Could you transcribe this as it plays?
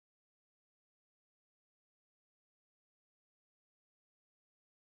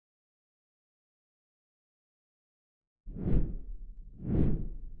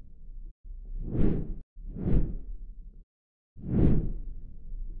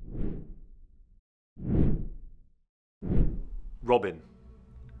Robin,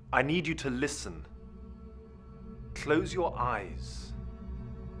 I need you to listen. Close your eyes.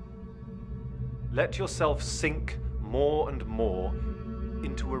 Let yourself sink more and more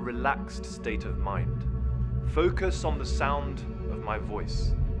into a relaxed state of mind. Focus on the sound of my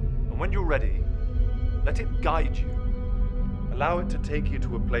voice. And when you're ready, let it guide you. Allow it to take you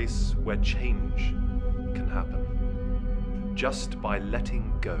to a place where change can happen, just by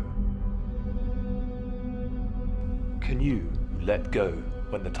letting go. Can you let go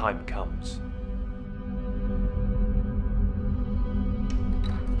when the time comes?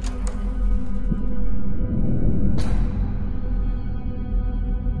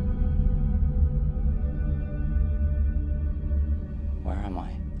 Where am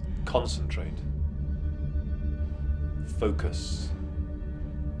I? Concentrate. Focus.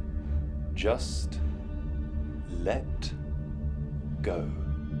 Just let go.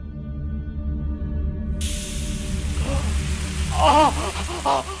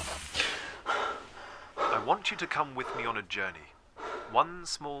 I want you to come with me on a journey, one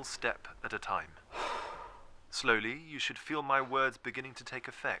small step at a time. Slowly, you should feel my words beginning to take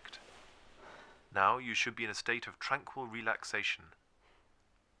effect. Now you should be in a state of tranquil relaxation.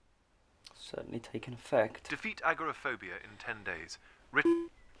 Certainly taken effect. Defeat agoraphobia in 10 days.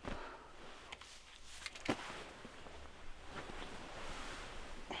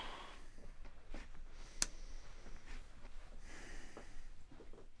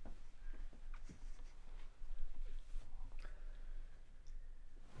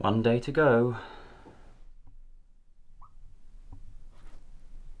 One day to go.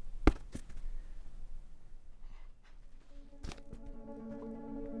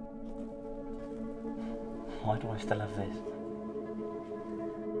 Why do I still have this?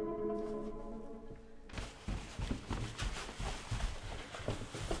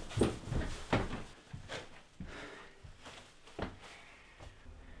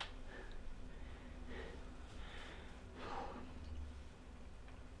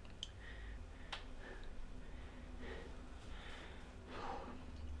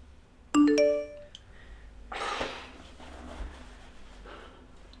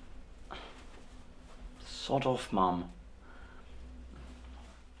 Sod off, Mum.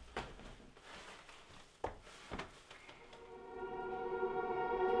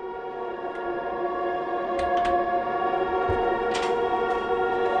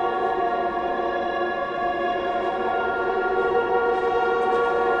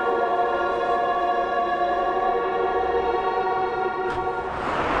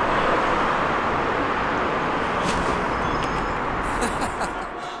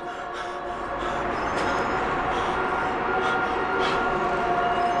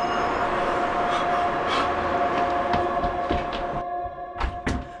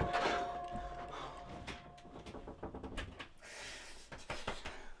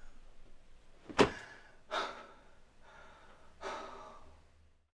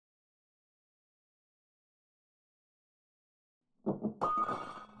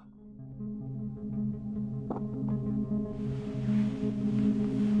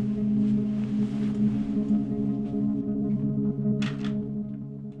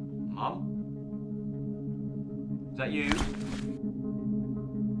 Is that you?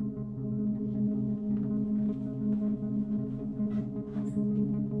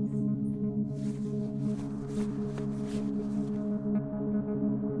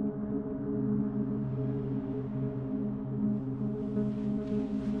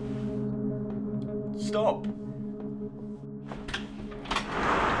 Stop!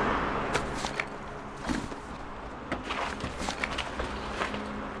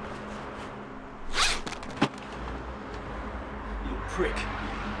 Prick.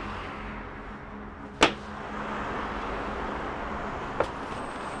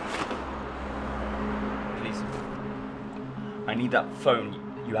 Please. I need that phone.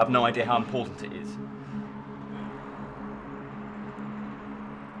 You have no idea how important it is.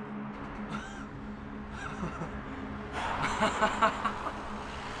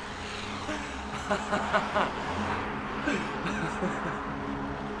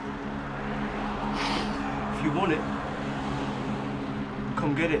 If you want it,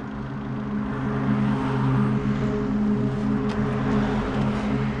 come get it.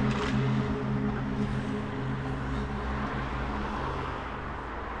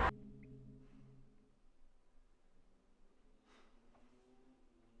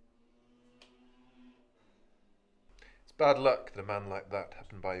 It's bad luck that a man like that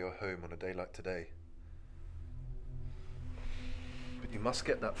happened by your home on a day like today. But you must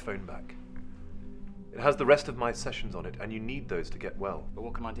get that phone back. It has the rest of my sessions on it, and you need those to get well. But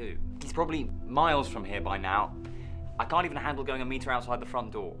what can I do? He's probably miles from here by now. I can't even handle going a metre outside the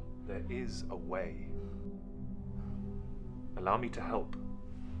front door. There is a way. Allow me to help.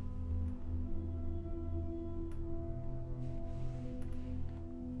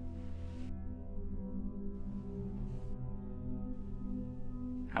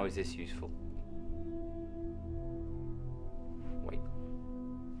 How is this useful? Wait.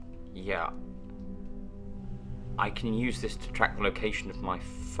 Yeah. I can use this to track the location of my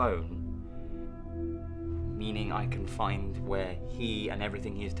phone, meaning I can find where he and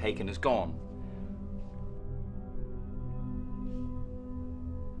everything he has taken has gone.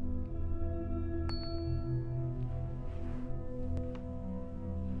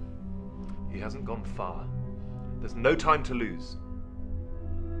 He hasn't gone far. There's no time to lose.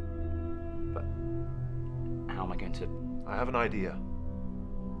 But how am I going to... I have an idea.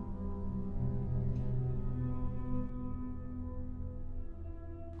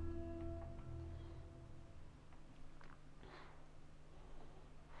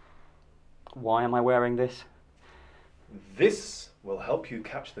 Why am I wearing this? This will help you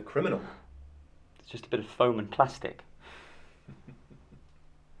catch the criminal. It's just a bit of foam and plastic.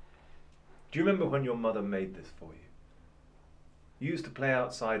 Do you remember when your mother made this for you? You used to play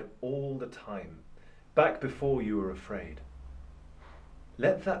outside all the time, back before you were afraid.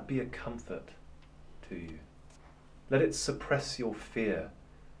 Let that be a comfort to you. Let it suppress your fear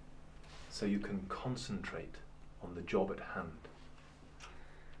so you can concentrate on the job at hand.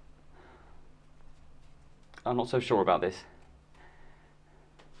 I'm not so sure about this.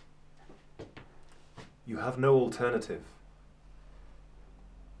 You have no alternative.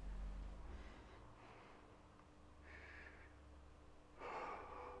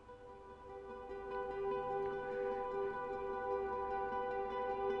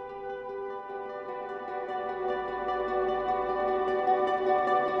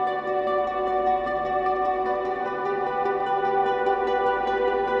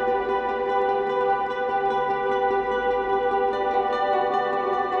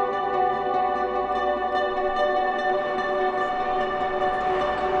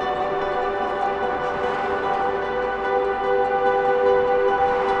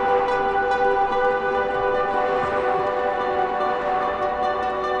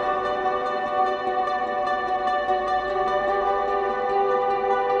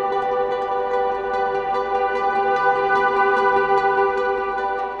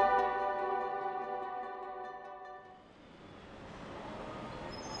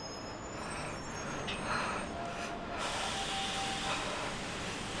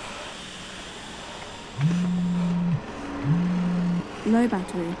 Low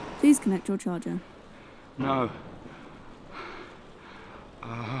battery. Please connect your charger. No.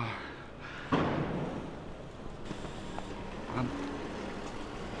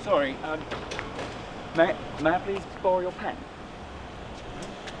 Sorry, may I please borrow your pen?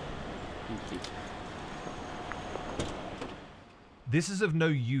 Thank you. This is of no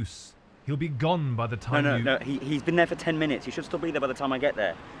use. He'll be gone by the time No, he's been there for 10 minutes. He should still be there by the time I get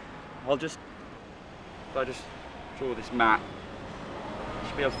there. If I just draw this map, I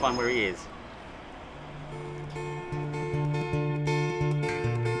should be able to find where he is.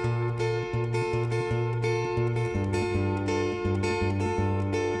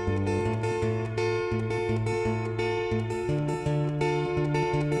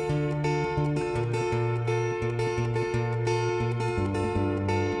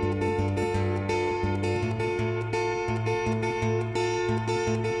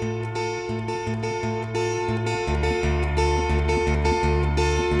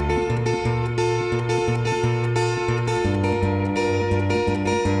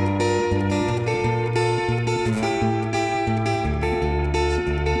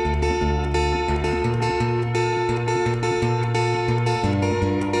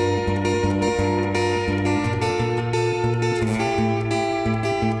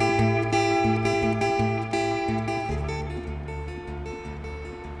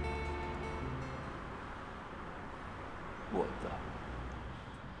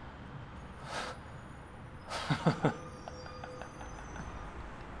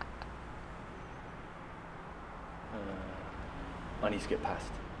 I need to get past.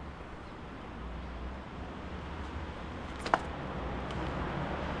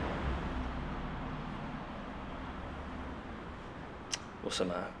 What's the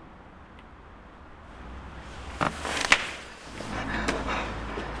matter?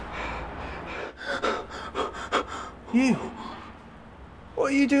 You?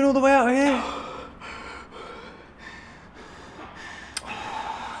 What are you doing all the way out here?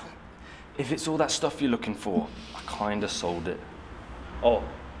 If it's all that stuff you're looking for, I kinda sold it. Oh,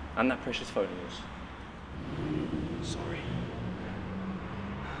 and that precious phone of yours. Sorry.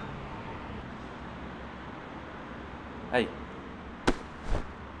 Hey.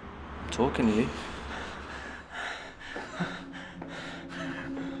 I'm talking to you.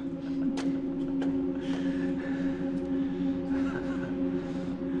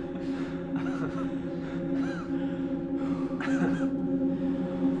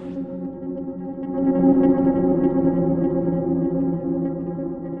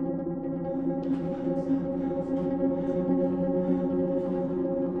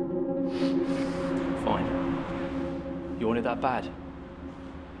 You want it that bad?